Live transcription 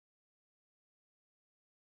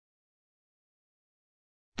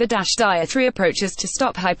The DASH diet 3 approaches to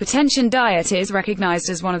stop hypertension diet is recognized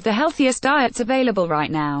as one of the healthiest diets available right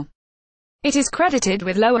now. It is credited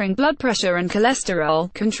with lowering blood pressure and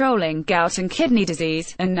cholesterol, controlling gout and kidney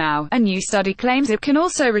disease, and now, a new study claims it can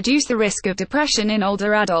also reduce the risk of depression in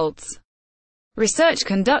older adults. Research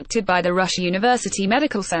conducted by the Rush University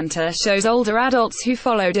Medical Center shows older adults who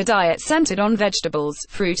followed a diet centered on vegetables,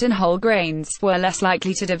 fruit and whole grains, were less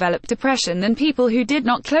likely to develop depression than people who did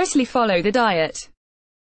not closely follow the diet.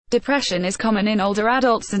 Depression is common in older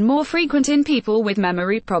adults and more frequent in people with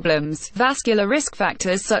memory problems, vascular risk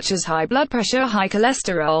factors such as high blood pressure, high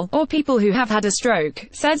cholesterol, or people who have had a stroke,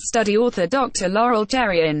 said study author Dr. Laurel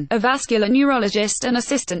Cherian, a vascular neurologist and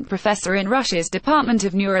assistant professor in Rush's Department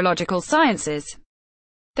of Neurological Sciences.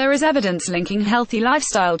 There is evidence linking healthy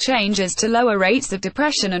lifestyle changes to lower rates of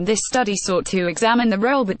depression, and this study sought to examine the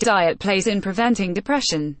role that diet plays in preventing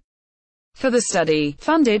depression. For the study,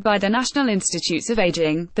 funded by the National Institutes of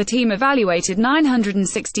Aging, the team evaluated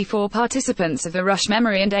 964 participants of the Rush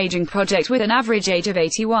Memory and Aging Project with an average age of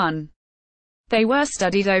 81. They were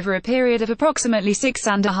studied over a period of approximately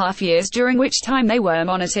 6.5 years, during which time they were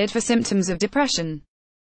monitored for symptoms of depression.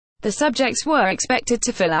 The subjects were expected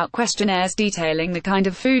to fill out questionnaires detailing the kind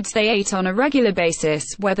of foods they ate on a regular basis,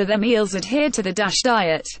 whether their meals adhered to the DASH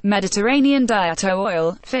diet, Mediterranean diet,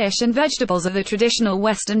 oil, fish and vegetables, or the traditional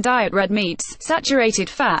Western diet, red meats, saturated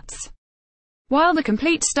fats. While the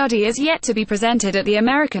complete study is yet to be presented at the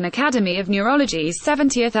American Academy of Neurology's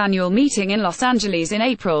 70th annual meeting in Los Angeles in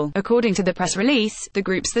April, according to the press release, the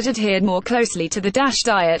groups that adhered more closely to the DASH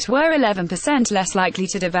diet were 11% less likely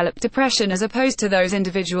to develop depression as opposed to those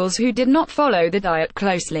individuals who did not follow the diet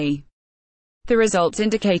closely. The results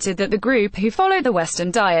indicated that the group who followed the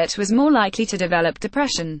Western diet was more likely to develop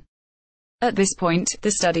depression. At this point, the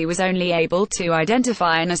study was only able to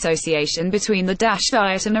identify an association between the DASH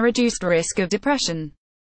diet and a reduced risk of depression.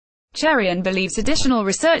 Cherian believes additional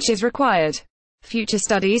research is required. Future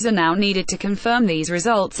studies are now needed to confirm these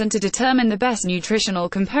results and to determine the best nutritional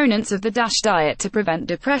components of the DASH diet to prevent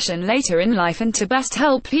depression later in life and to best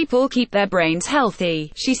help people keep their brains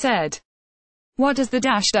healthy, she said. What does the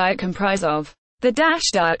DASH diet comprise of? The DASH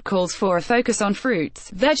diet calls for a focus on fruits,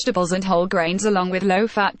 vegetables and whole grains along with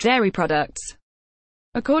low-fat dairy products.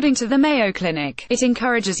 According to the Mayo Clinic, it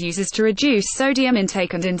encourages users to reduce sodium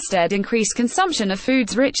intake and instead increase consumption of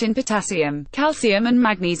foods rich in potassium, calcium and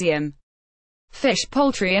magnesium. Fish,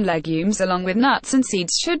 poultry and legumes along with nuts and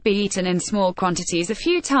seeds should be eaten in small quantities a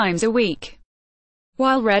few times a week.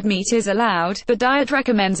 While red meat is allowed, the diet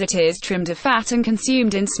recommends it is trimmed of fat and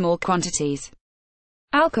consumed in small quantities.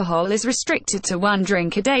 Alcohol is restricted to 1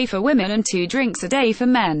 drink a day for women and 2 drinks a day for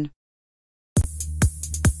men.